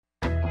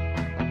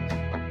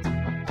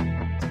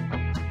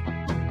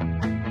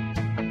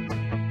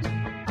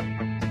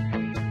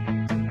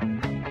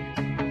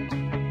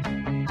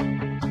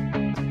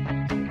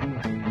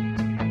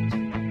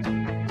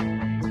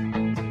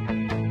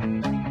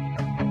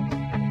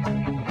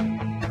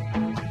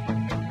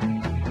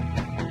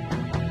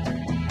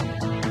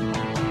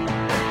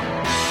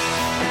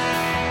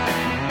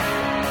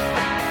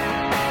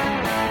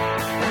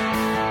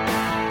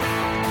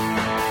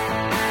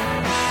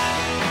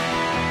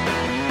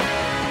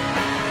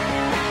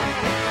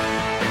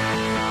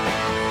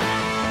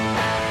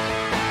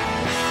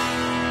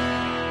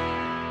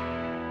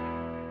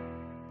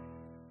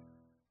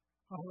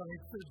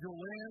So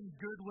Joanne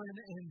Goodwin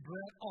and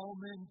Brett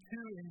Allman,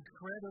 two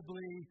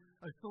incredibly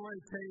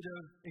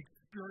authoritative,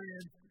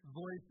 experienced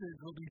voices,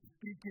 will be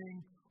speaking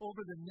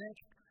over the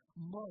next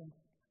month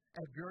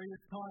at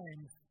various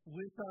times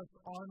with us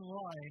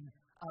online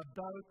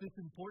about this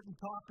important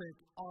topic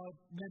of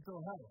mental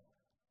health.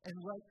 And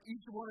like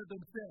each one of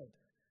them said,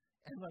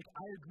 and like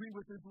I agree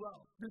with as well,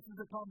 this is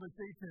a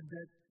conversation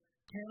that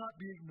cannot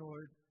be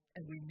ignored,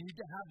 and we need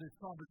to have this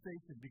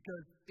conversation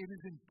because it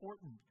is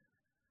important.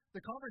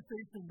 The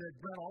conversation that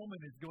Brett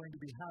Allman is going to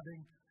be having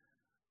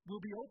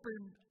will be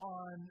open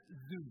on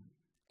Zoom,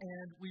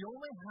 and we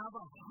only have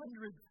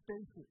 100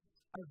 spaces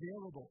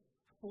available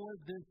for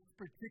this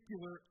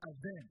particular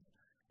event.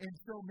 And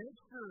so make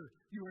sure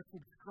you are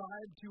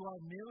subscribed to our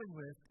mailing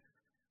list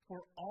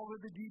for all of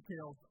the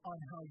details on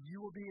how you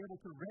will be able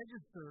to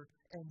register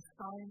and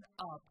sign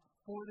up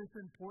for this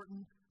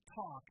important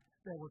talk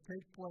that will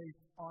take place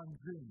on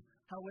Zoom.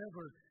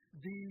 However,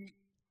 the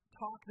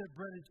talk that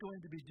Brett is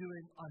going to be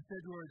doing on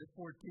February the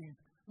 14th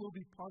will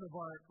be part of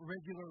our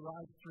regular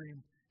live stream,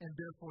 and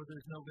therefore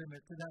there's no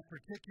limit to that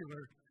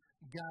particular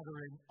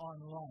gathering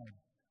online.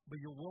 But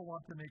you will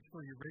want to make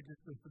sure you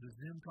register for the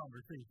Zoom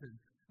conversation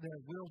that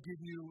will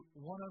give you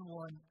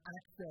one-on-one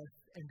access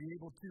and be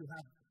able to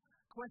have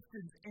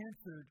questions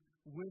answered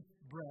with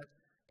Brett.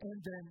 And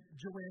then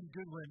Joanne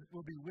Goodwin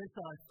will be with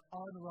us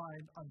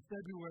online on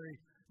February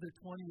the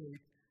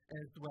 28th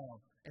as well,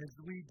 as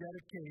we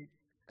dedicate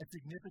a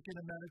significant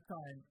amount of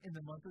time in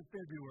the month of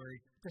February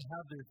to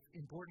have this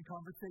important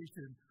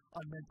conversation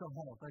on mental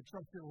health. I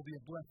trust it will be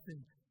a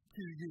blessing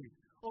to you.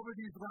 Over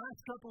these last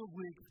couple of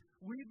weeks,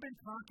 we've been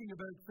talking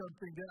about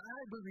something that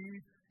I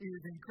believe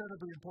is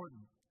incredibly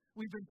important.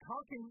 We've been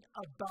talking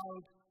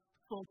about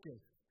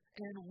focus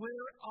and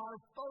where our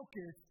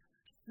focus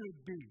should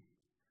be.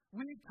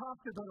 We've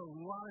talked about a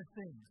lot of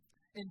things,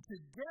 and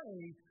today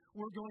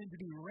we're going to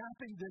be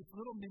wrapping this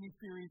little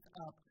mini-series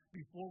up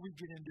before we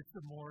get into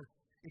some more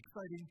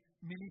exciting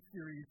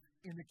mini-series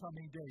in the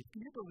coming days.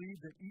 Can you believe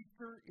that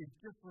Easter is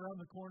just around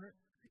the corner?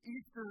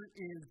 Easter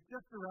is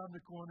just around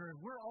the corner, and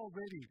we're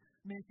already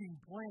making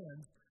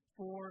plans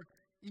for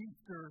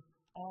Easter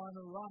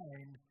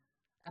online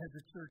as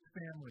a church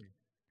family.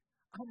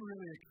 I'm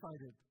really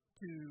excited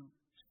to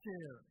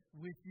share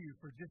with you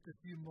for just a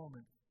few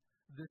moments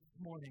this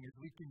morning as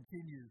we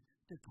continue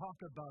to talk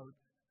about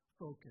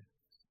focus.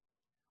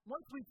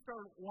 Once we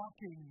start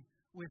walking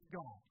with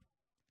God,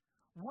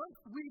 once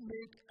we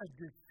make a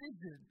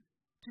decision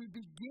to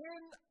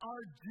begin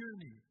our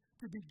journey,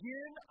 to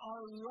begin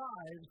our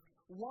lives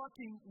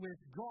walking with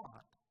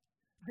God,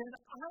 then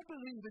I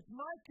believe it's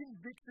my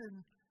conviction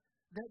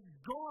that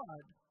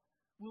God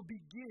will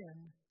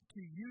begin to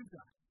use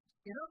us.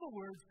 In other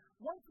words,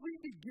 once we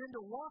begin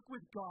to walk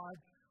with God,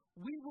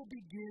 we will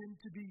begin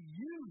to be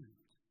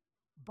used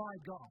by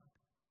God.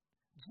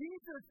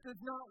 Jesus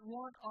does not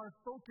want our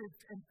focus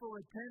and full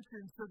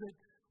attention so that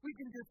we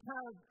can just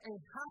have a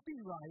happy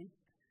life.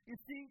 You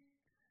see,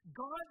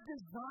 God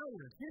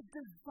desires, His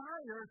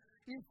desire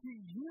is to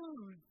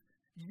use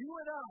you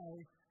and I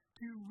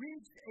to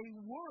reach a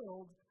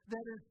world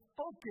that is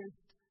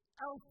focused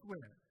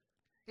elsewhere.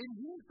 And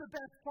here's the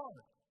best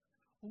part.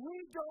 We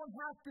don't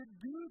have to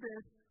do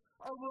this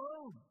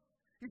alone.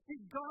 You see,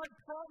 God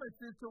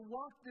promises to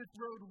walk this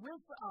road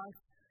with us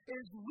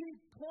as we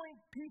point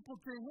people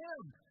to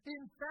Him.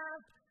 In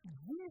fact,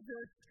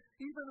 Jesus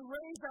even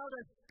lays out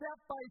a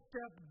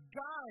step-by-step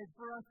guide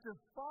for us to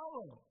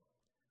follow.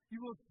 You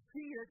will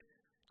see it.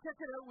 Check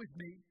it out with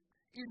me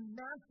in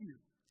Matthew.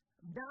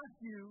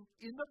 Matthew,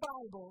 in the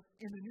Bible,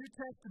 in the New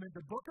Testament,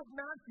 the book of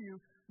Matthew,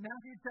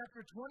 Matthew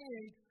chapter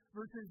 28,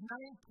 verses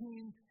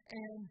 19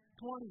 and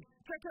 20.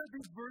 Check out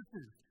these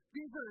verses.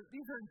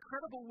 These are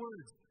incredible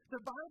words. The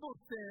Bible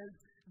says,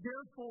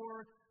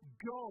 therefore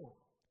go.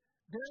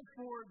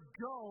 Therefore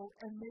go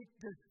and make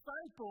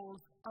disciples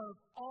of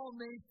all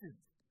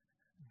nations,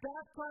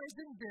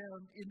 baptizing them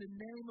in the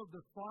name of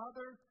the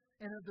Father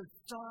and of the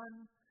Son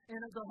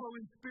and of the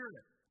Holy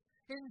Spirit,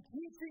 and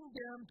teaching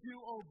them to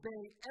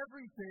obey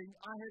everything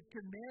I have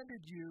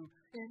commanded you,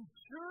 and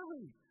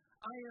surely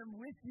I am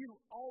with you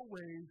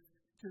always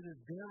to the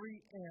very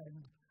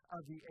end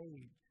of the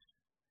age.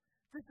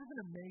 This is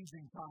an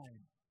amazing time.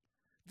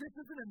 This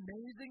is an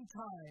amazing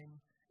time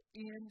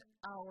in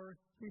our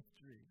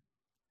history.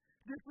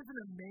 This is an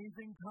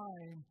amazing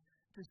time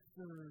to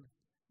serve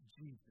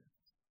Jesus.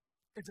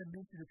 As I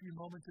mentioned a few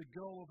moments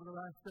ago, over the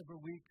last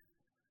several weeks,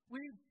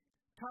 we've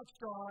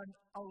touched on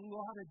a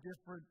lot of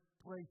different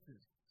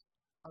places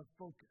of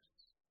focus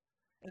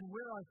and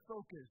where our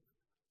focus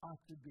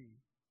ought to be.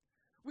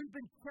 We've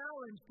been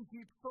challenged to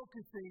keep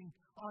focusing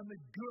on the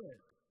good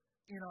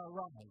in our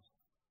lives.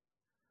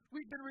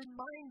 We've been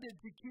reminded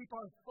to keep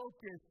our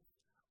focus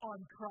on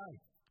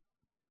Christ.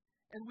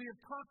 And we have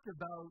talked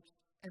about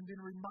and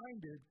been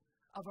reminded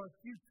of our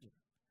future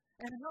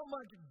and how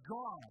much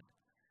God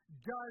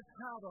does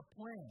have a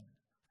plan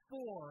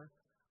for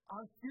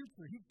our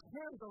future. He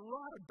cares a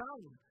lot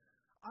about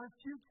our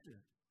future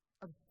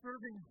of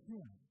serving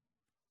Him.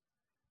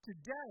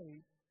 Today,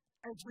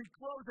 as we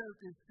close out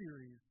this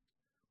series,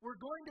 we're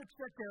going to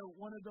check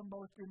out one of the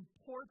most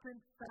important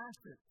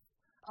facets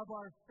of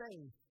our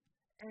faith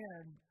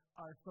and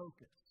our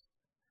focus.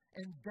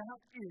 And that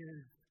is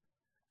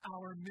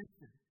our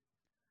mission.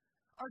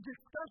 Our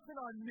discussion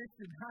on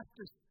mission has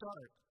to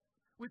start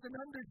with an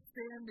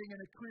understanding and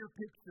a clear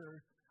picture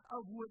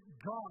of what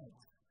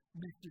God's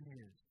mission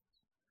is.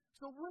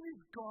 So what is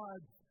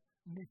God's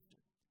mission?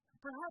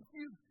 Perhaps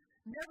you've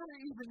never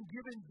even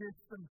given this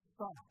some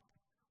thought.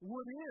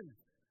 What is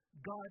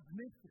God's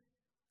mission?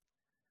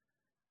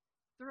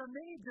 There are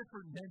many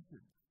different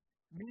mentions,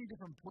 many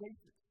different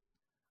places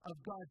of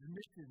God's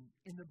mission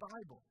in the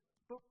Bible.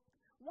 But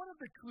one of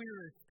the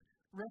clearest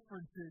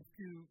references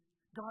to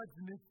God's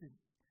mission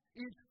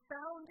is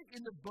found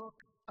in the book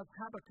of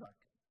Habakkuk.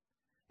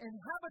 And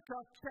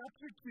Habakkuk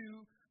chapter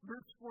 2,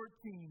 verse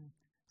 14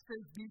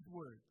 says these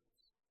words,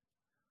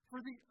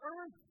 "For the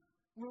earth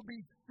will be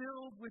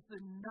filled with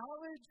the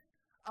knowledge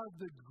of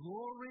the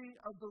glory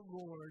of the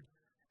Lord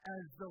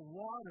as the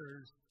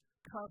waters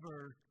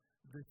cover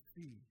the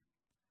sea."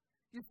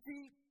 You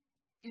see,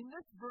 in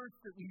this verse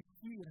that we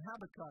see in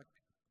Habakkuk,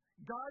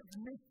 God's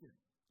mission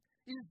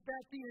is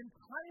that the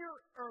entire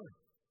earth,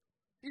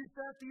 is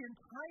that the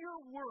entire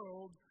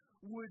world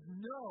would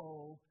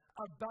know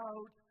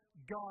about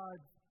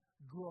God's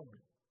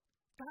glory.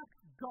 That's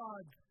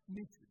God's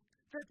mission.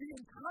 That the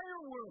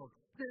entire world,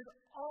 that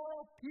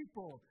all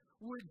people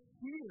would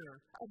hear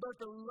about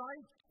the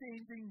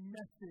life-changing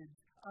message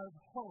of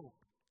hope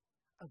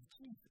of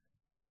Jesus.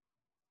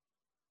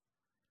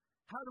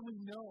 How do we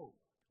know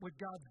what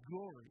God's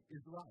glory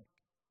is like?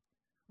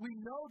 We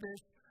know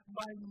this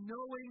by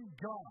knowing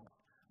God,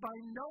 by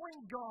knowing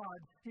God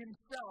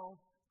Himself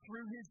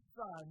through His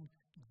Son,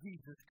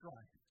 Jesus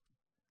Christ.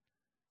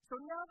 So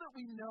now that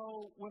we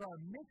know what our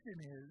mission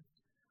is,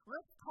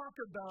 let's talk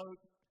about,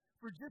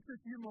 for just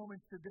a few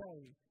moments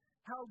today,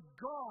 how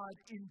God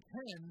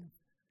intends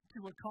to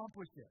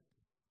accomplish it.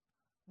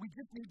 We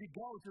just need to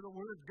go to the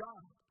Word of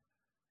God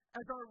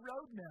as our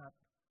roadmap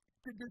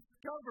to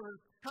discover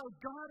how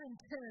God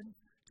intends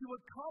to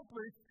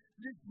accomplish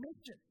this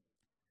mission.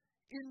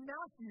 In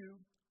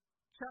Matthew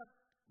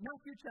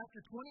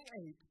chapter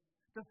 28,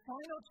 the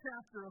final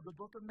chapter of the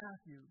book of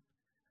Matthew,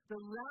 the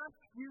last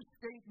few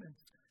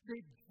statements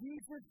that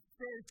Jesus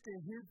says to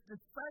His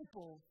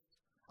disciples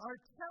are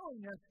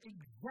telling us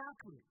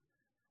exactly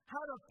how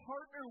to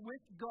partner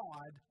with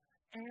God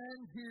and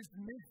His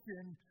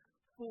mission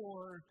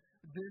for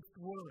this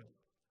world.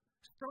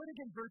 Starting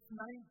in verse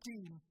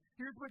 19,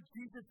 here's what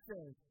Jesus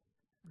says.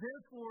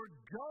 "Therefore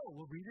go,"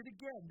 we'll read it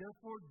again,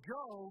 "therefore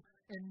go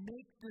and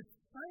make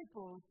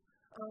disciples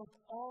of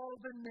all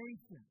the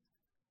nations,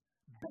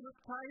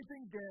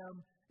 baptizing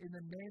them in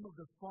the name of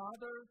the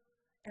Father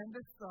and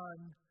the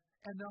Son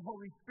and the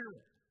Holy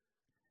Spirit.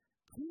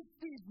 Teach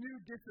these new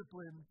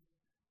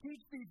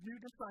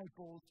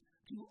disciples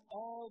to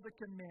all the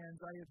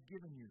commands I have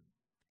given you.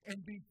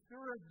 And be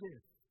sure of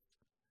this,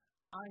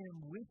 I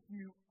am with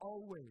you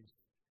always,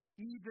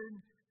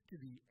 even to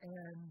the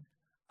end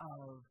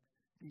of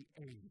the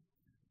age."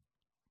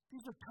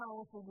 These are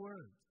powerful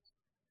words.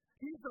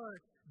 These are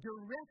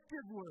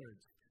directive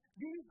words.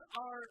 These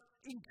are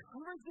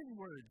encouraging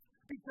words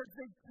because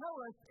they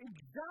tell us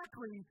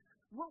exactly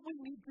what we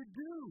need to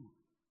do.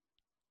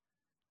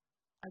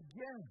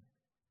 Again,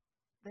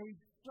 they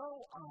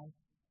show us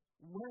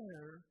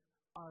where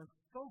our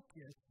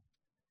focus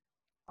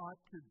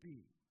ought to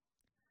be.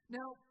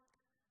 Now,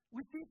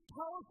 with these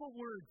powerful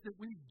words that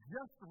we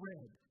just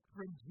read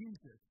from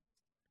Jesus,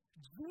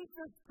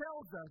 Jesus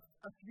tells us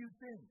a few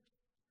things.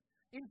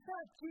 In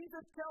fact,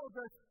 Jesus tells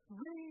us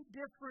three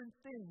different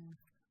things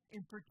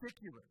in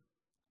particular,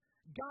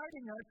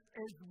 guiding us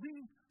as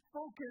we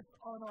focus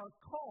on our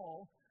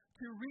call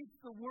to reach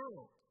the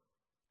world.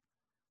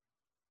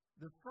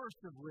 The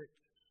first of which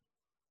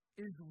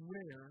is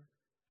where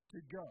to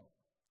go.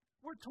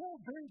 We're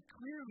told very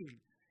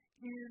clearly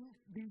in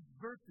these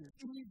verses,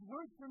 in these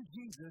words from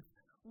Jesus,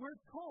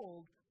 we're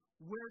told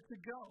where to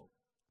go.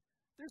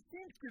 There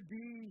seems to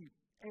be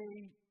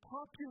a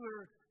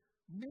popular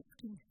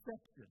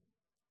misconception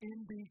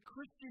in the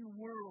Christian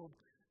world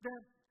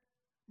that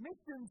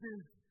missions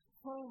is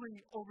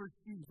solely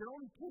overseas. It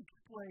only takes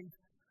place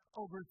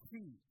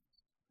overseas.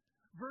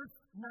 Verse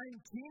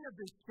 19 of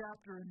this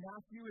chapter in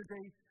Matthew is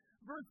a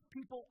verse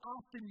people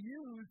often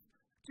use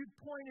to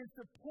point in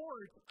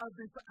support of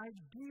this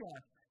idea.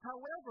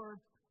 However,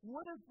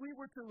 what if we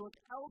were to look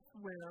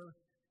elsewhere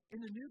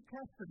in the New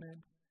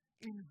Testament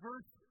in the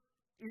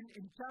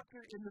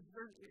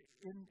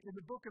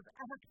book of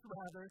Acts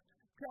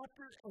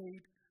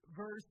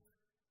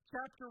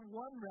chapter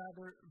 1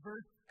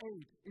 verse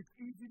 8. It's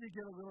easy to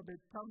get a little bit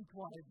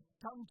tongue-tied.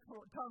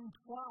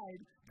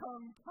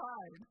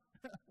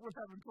 We're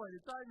having quite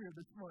a time here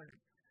this morning.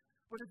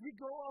 But if you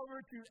go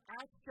over to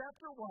Acts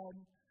chapter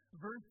 1,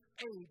 verse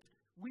 8,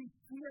 we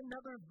see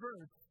another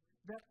verse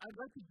that I'd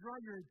like to draw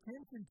your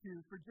attention to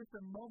for just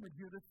a moment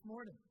here this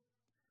morning.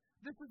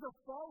 This is a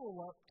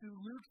follow-up to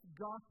Luke's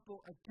gospel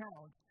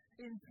account.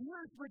 And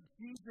here's what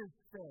Jesus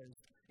says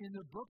in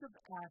the book of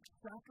Acts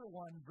chapter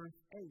 1, verse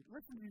 8.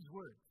 Listen to these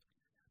words.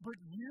 but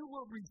you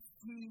will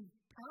receive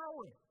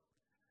power.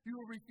 You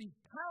will receive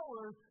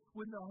power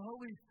when the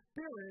Holy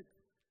Spirit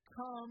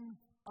comes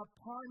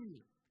upon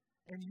you,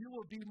 and you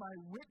will be my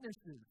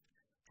witnesses,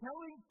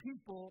 telling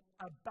people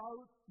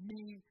about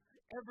me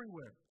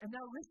everywhere. And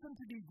now listen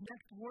to these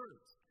next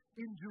words.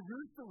 In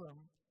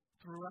Jerusalem,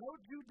 throughout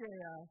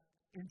Judea,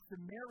 in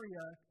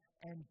Samaria,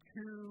 and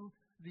to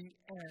the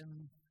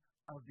ends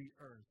of the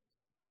earth.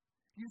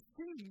 You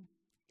see,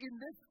 in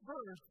this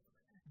verse,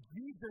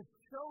 Jesus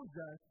shows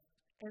us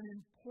an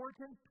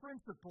important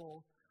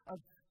principle of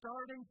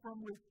starting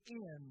from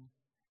within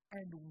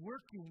and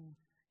working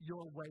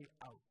your way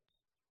out.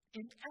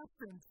 In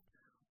essence,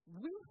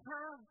 we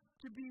have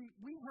to be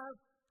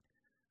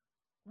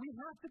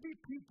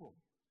people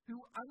who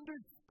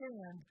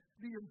understand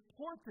the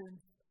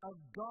importance of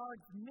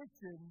God's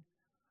mission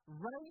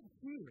right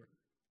here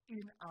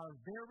in our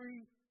very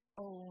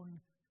own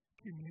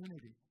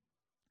community.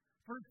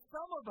 For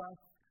some of us,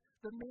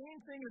 the main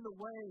thing in the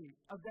way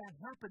of that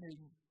happening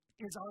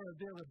is our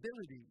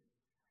availability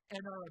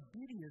and our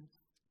obedience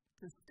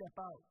to step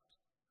out.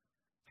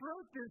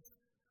 Throughout this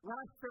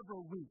last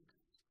several weeks,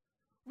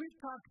 we've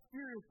talked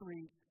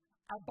seriously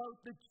about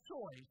the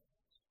choice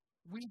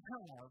we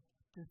have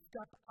to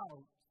step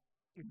out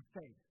in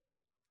faith.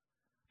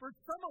 For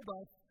some of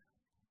us,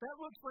 that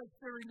looks like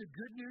sharing the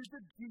good news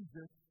of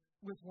Jesus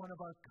with one of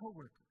our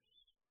coworkers.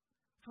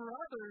 For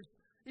others,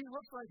 it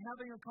looks like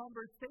having a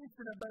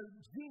conversation about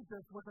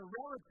Jesus with a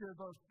relative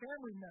or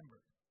family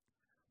member.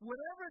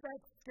 Whatever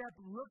that step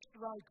looks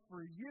like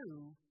for you,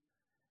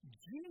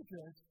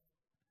 Jesus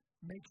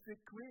makes it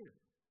clear.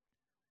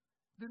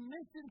 The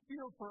mission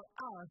field for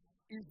us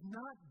is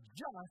not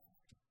just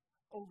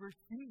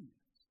overseas,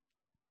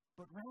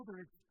 but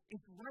rather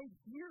it's right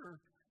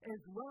here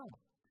as well.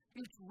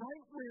 It's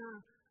right where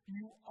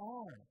you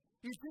are.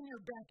 It's in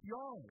your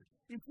backyard.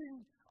 It's in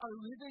our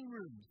living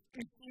rooms.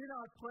 It's in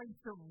our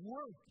place of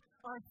work,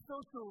 our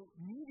social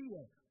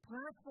media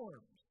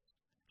platforms.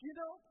 You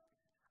know,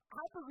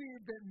 I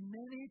believe that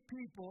many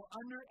people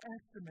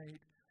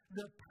underestimate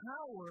the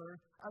power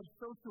of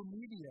social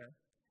media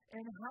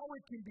and how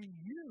it can be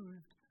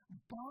used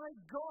by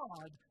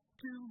God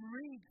to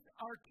reach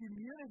our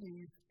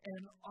communities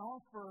and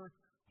offer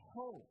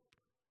hope.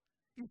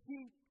 You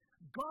see,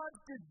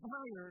 God's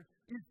desire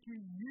is to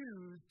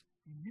use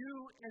you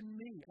and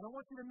me. I don't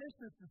want you to miss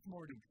this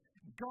morning.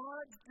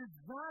 God's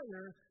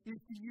desire is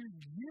to use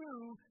you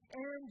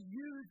and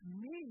use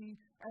me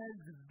as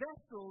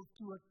vessels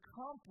to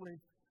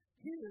accomplish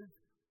His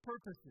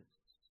purposes.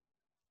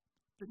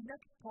 The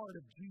next part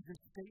of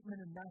Jesus' statement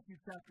in Matthew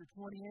chapter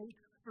 28,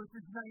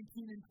 verses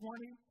 19 and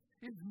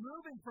 20, is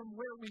moving from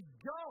where we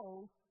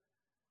go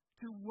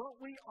to what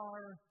we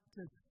are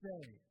to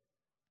say.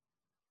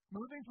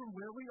 Moving from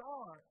where we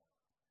are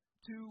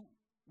to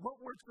what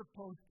we're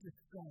supposed to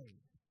say.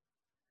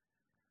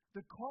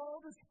 The call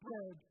to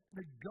spread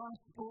the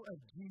gospel of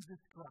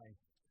Jesus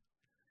Christ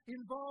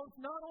involves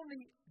not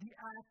only the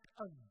act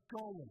of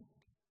going,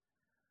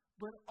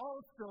 but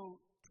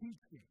also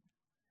teaching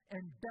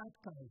and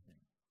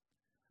baptizing.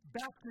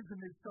 Baptism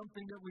is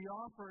something that we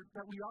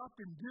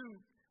often do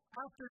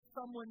after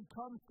someone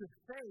comes to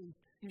faith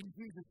in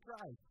Jesus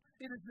Christ.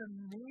 It is an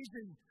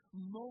amazing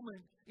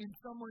moment in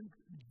someone's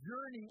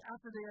journey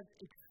after they have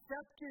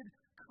accepted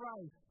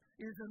Christ.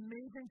 It is an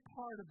amazing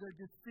part of their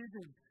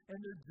decision and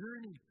their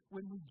journey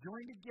when we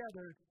join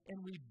together and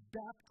we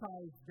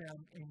baptize them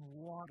in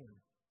water.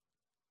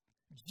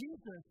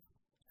 Jesus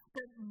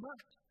spent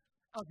much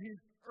of His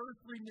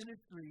earthly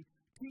ministry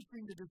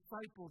teaching the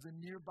disciples and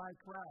nearby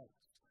crowds.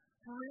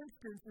 For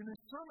instance, in the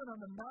Sermon on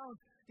the Mount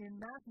in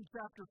Matthew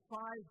chapter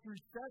 5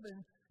 through 7,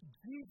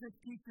 Jesus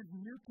teaches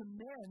new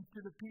commands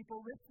to the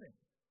people listening.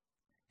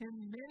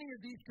 And many of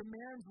these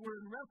commands were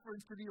in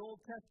reference to the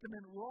Old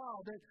Testament law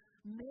that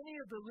many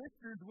of the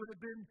listeners would have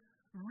been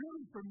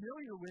really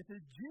familiar with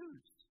as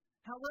Jews.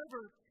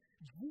 However,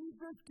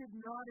 Jesus did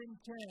not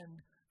intend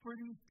for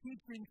these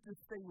teachings to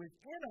stay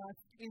within us.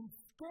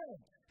 Instead,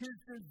 His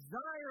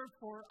desire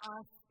for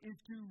us is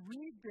to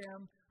read them,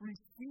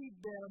 receive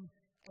them,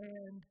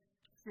 and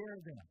share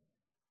them.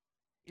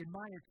 In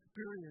my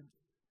experience,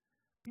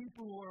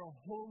 people are a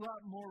whole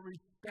lot more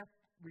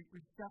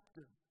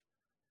receptive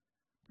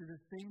to the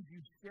things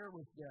you share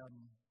with them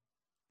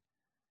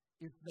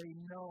if they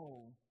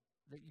know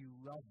that you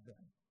love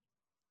them.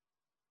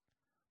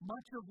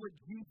 Much of what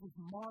Jesus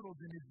modeled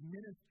in His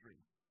ministry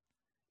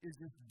is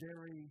this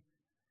very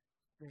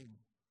thing.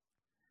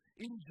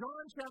 In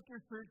John chapter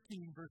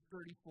 13, verse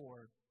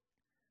 34,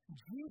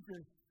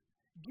 Jesus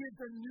gives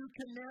a new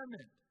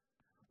commandment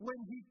when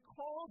He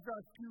calls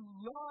us to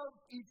love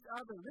each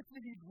other. Listen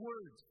to these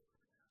words.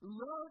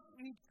 Love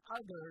each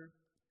other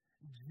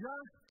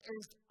just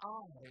as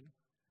I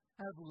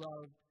have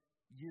loved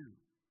you.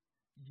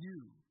 You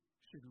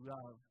should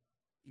love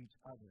each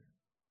other.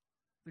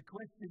 The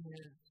question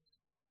is,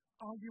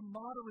 are you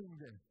modeling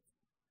this?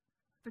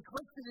 The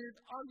question is,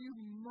 are you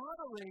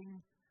modeling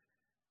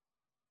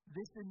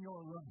this in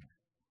your life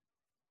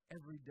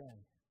every day?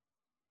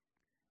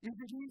 Is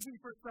it easy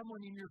for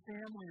someone in your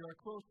family or a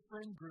close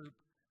friend group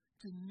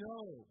to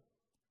know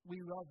we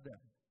love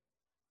them?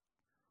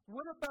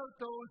 What about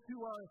those who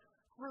are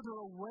further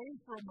away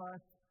from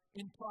us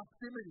in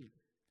proximity?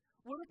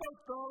 What about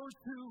those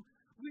who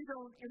we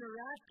don't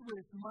interact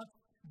with much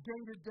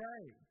day to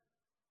day?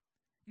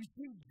 You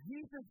see,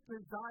 Jesus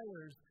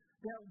desires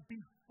that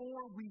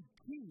before we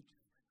teach,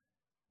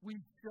 we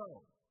show.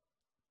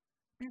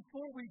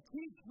 Before we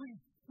teach, we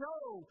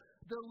show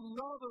the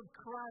love of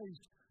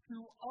Christ to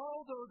all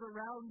those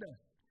around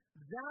us.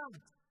 That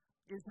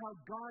is how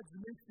God's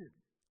mission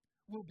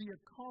will be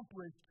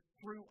accomplished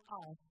through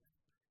us,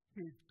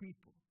 His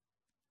people.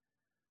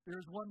 There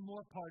is one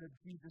more part of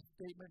Jesus'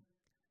 statement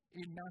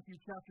in Matthew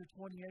chapter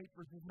 28,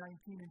 verses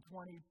 19 and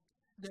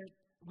 20, that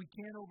we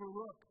can't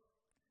overlook.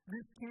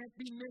 This can't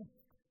be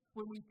missed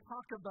when we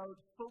talk about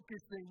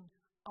focusing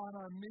on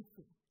our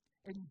mission.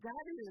 And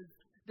that is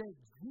that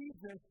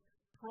Jesus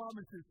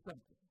promises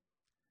something.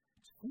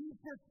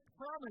 Jesus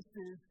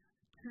promises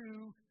to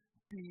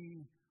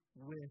be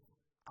with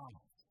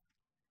us.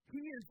 He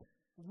is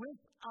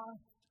with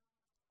us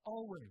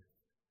always.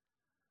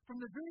 From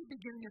the very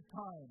beginning of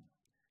time,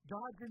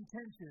 God's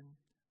intention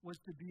was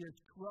to be as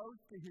close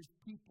to His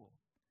people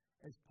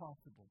as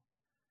possible.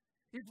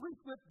 If we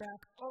flip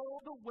back all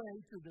the way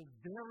to the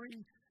very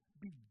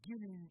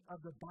beginning of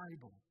the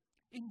Bible,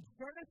 in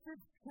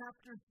Genesis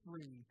chapter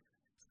 3,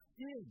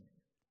 sin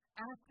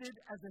acted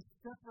as a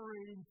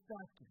separating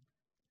factor.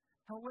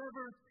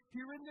 However,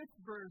 here in this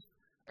verse,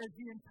 as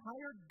the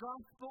entire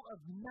Gospel of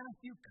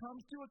Matthew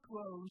comes to a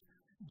close,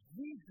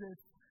 Jesus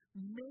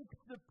makes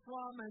the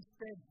promise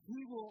that He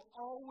will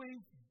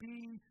always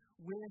be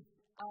with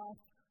us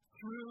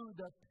through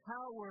the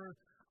power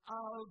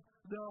of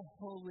the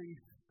Holy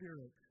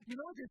Spirit. You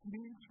know what this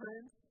means,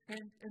 friends?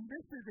 And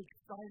this is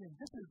exciting.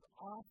 This is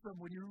awesome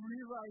when you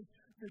realize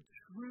the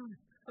truth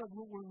of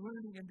what we're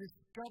learning and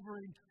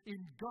discovering in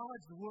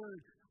God's Word.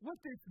 What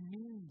this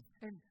means.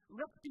 And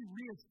let's be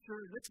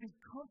reassured. Let's be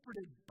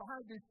comforted by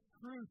this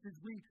truth as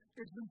we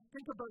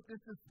think about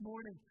this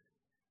morning.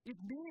 It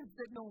means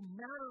that no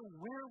matter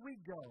where we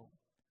go,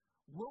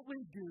 what we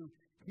do,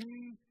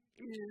 He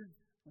is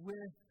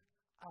with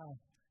us.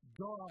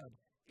 God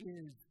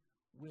is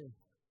with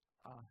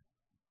us.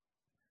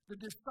 The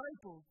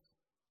disciples,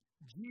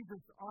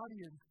 Jesus'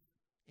 audience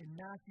in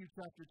Matthew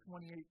chapter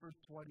 28, verse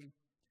 20,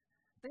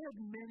 they had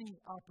many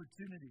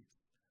opportunities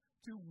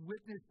to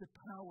witness the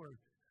power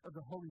of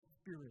the Holy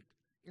Spirit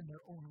in their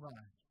own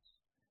lives.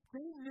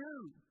 They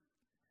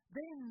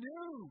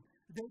knew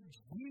that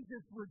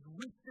Jesus was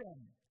with them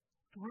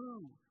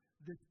through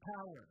this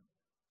power.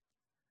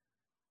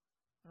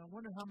 And I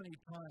wonder how many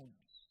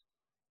times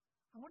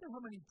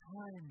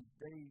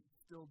they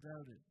still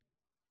doubted.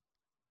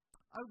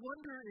 I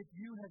wonder if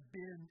you have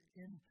been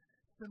in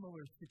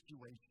similar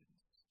situations.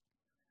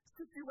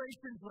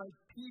 Situations like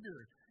Peter,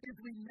 as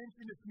we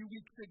mentioned a few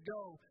weeks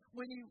ago,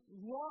 when he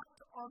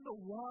walked on the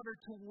water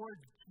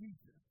towards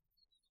Jesus,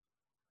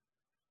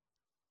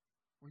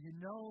 where you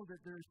know that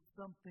there's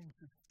something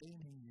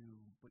sustaining you,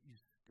 but you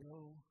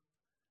still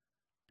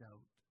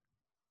doubt.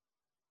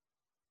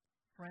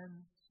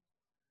 Friends,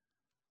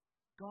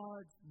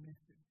 God's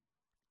mission,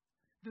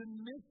 the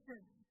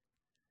mission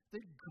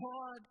that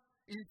God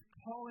is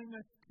calling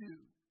us to,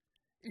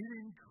 it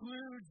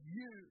includes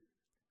you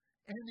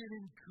and it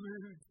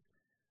includes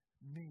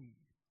me.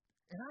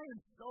 And I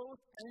am so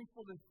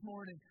thankful this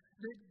morning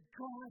that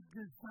God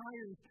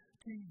desires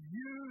to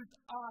use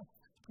us,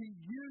 to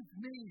use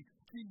me,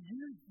 to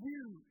use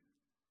you.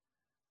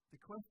 The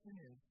question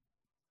is,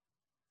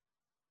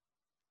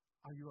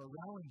 are you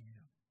allowing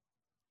Him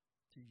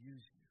to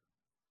use you?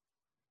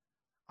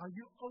 Are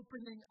you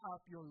opening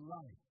up your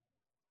life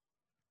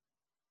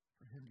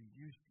for Him to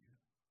use you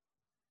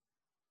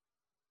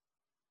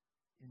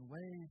in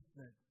ways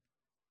that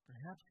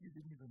perhaps you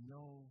didn't even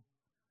know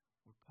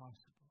were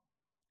possible?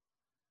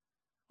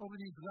 Over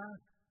these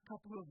last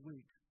couple of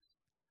weeks,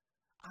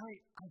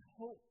 I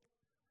hope,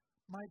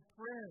 my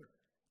prayer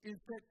is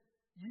that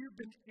you've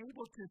been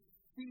able to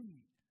see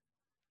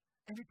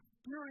and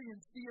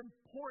experience the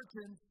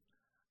importance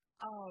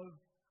of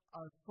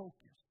our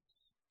focus.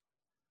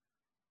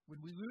 When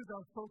we lose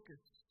our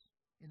focus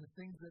in the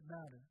things that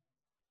matter,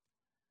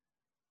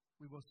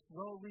 we will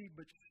slowly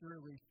but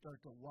surely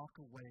start to walk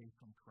away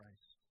from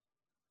Christ.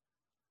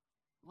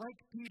 Like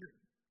Peter,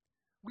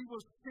 we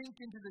will sink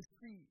into the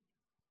sea.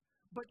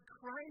 But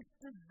Christ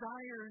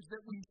desires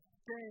that we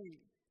stay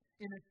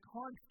in a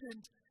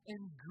constant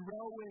and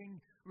growing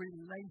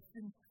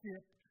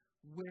relationship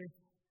with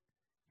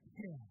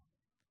Him.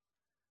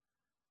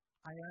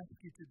 I ask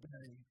you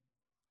today,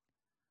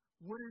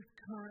 what is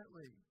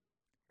currently,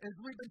 as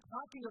we've been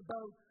talking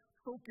about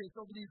focus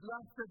over these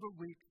last several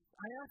weeks,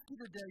 I ask you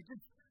today,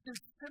 just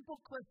this simple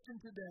question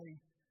today,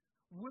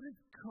 what is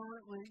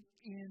currently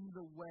in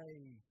the way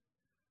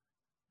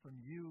from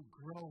you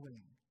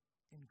growing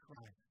in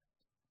Christ?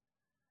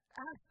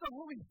 Ask the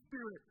Holy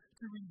Spirit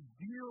to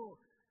reveal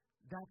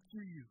that to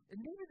you. And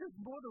maybe there's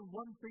more than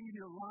one thing in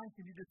your life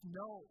and you just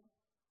know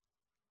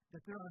that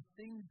there are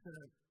things that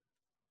are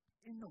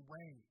in the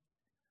way.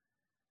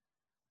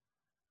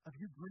 of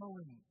you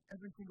growing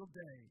every single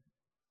day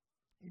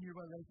in your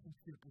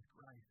relationship with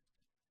Christ?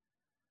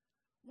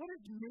 What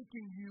is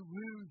making you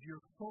lose your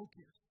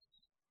focus?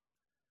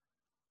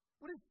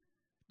 What is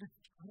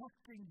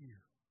distracting you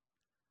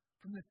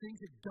from the things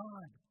that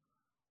God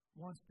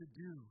wants to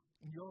do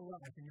in your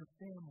life and your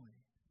family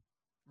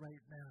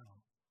right now?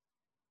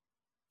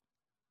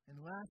 And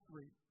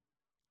lastly,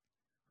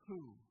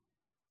 who?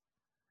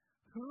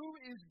 Who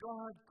is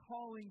God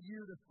calling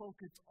you to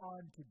focus on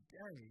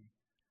today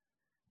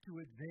to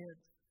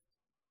advance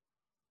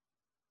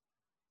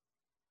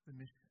the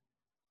mission,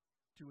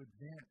 to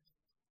advance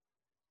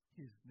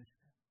His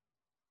mission?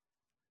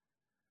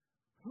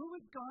 Who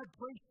is God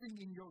placing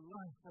in your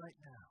life right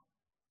now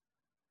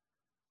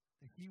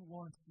that He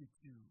wants you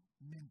to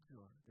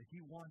mentor, that He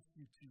wants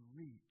you to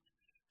reach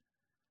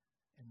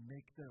and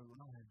make their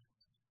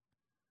lives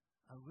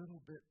a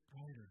little bit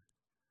brighter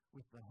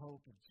with the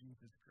hope of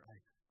Jesus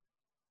Christ?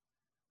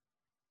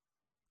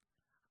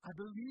 I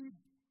believe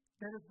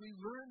that if we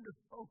learn to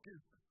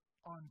focus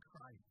on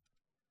Christ,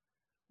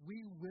 we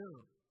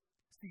will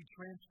see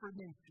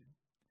transformation.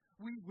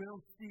 We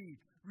will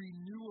see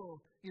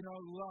renewal in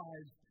our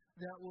lives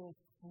that will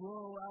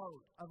flow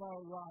out of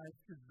our lives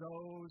to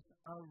those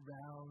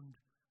around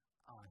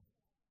us.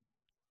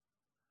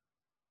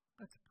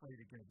 Let's pray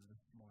together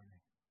this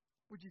morning.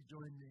 Would you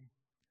join me?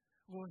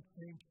 Lord,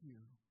 thank you.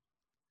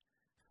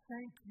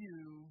 Thank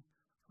you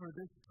for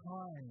this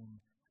time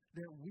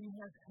that we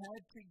have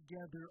had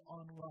together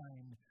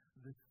online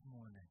this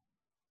morning.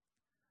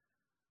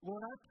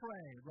 Lord, I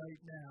pray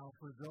right now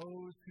for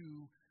those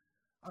who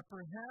are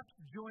perhaps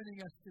joining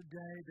us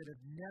today that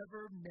have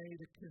never made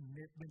a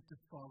commitment to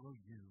follow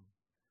you.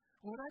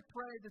 Lord, I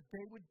pray that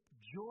they would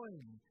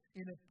join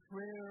in a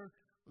prayer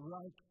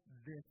like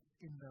this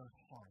in their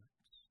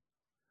hearts.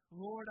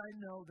 Lord, I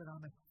know that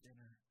I'm a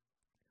sinner.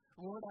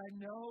 Lord,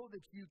 I know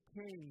that you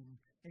came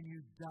and you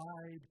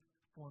died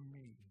for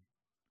me.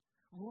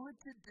 Lord,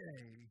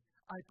 today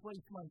I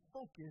place my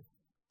focus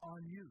on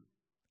you.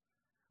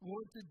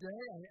 Lord,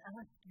 today I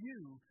ask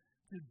you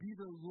to be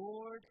the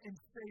Lord and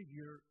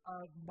Savior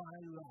of my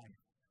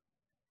life.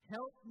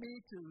 Help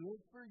me to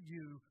live for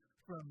you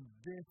from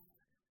this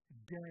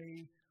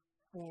day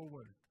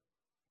forward.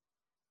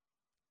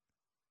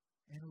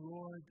 And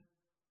Lord,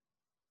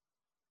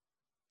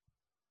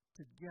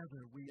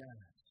 together we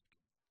ask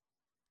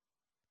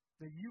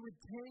that you would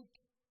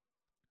take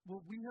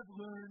what we have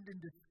learned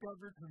and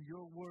discovered from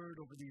your word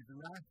over these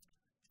last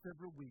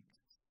several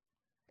weeks,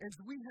 as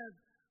we have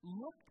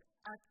looked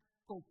at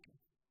focus,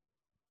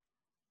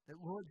 that,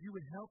 Lord, you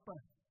would help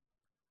us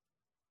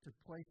to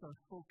place our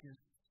focus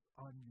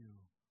on you.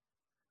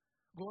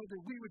 Lord,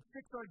 that we would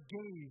fix our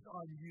gaze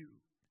on you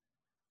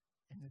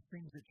and the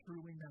things that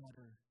truly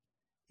matter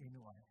in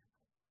life.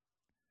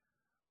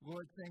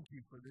 Lord, thank you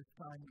for this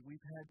time that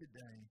we've had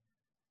today.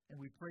 And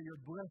we pray your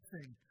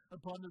blessing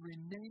upon the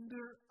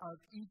remainder of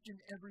each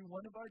and every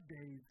one of our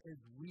days as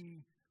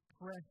we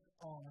press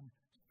on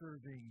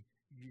serving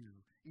you.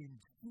 In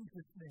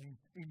Jesus' name,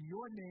 in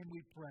your name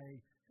we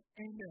pray.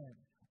 Amen.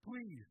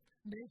 Please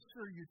make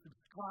sure you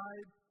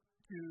subscribe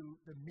to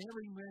the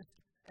mailing list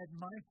at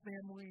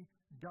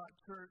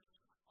myfamily.church.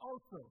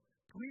 Also,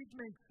 please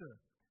make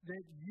sure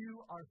that you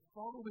are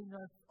following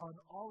us on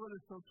all of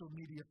the social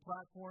media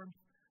platforms.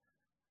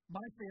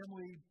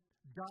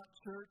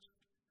 myfamily.church.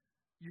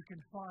 You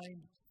can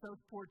find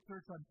Southport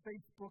Church on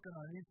Facebook and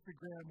on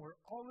Instagram, where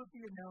all of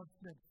the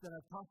announcements that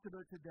I've talked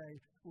about today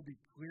will be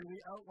clearly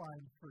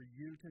outlined for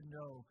you to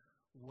know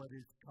what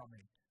is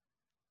coming.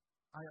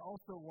 I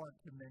also want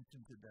to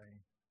mention today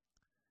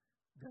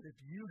that if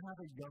you have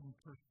a young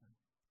person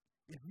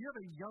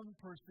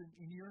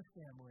in your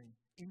family,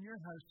 in your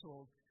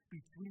household,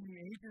 between the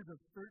ages of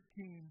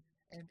 13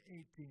 and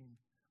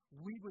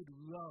 18, we would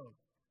love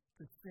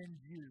to send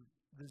you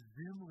the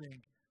Zoom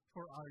link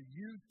for our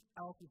Youth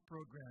Alpha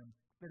program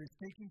that is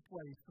taking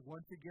place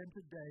once again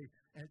today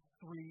at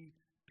 3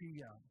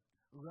 p.m.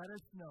 Let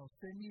us know.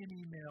 Send me an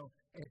email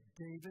at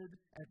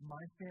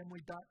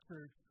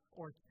david@myfamily.church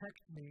or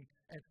text me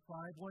at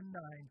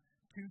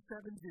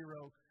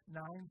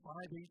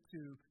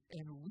 519-270-9582,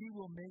 and we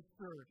will make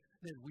sure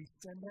that we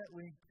send that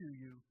link to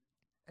you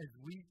as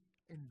we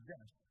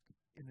invest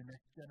in the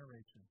next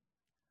generation.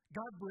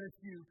 God bless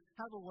you.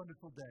 Have a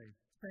wonderful day.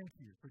 Thank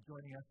you for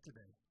joining us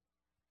today.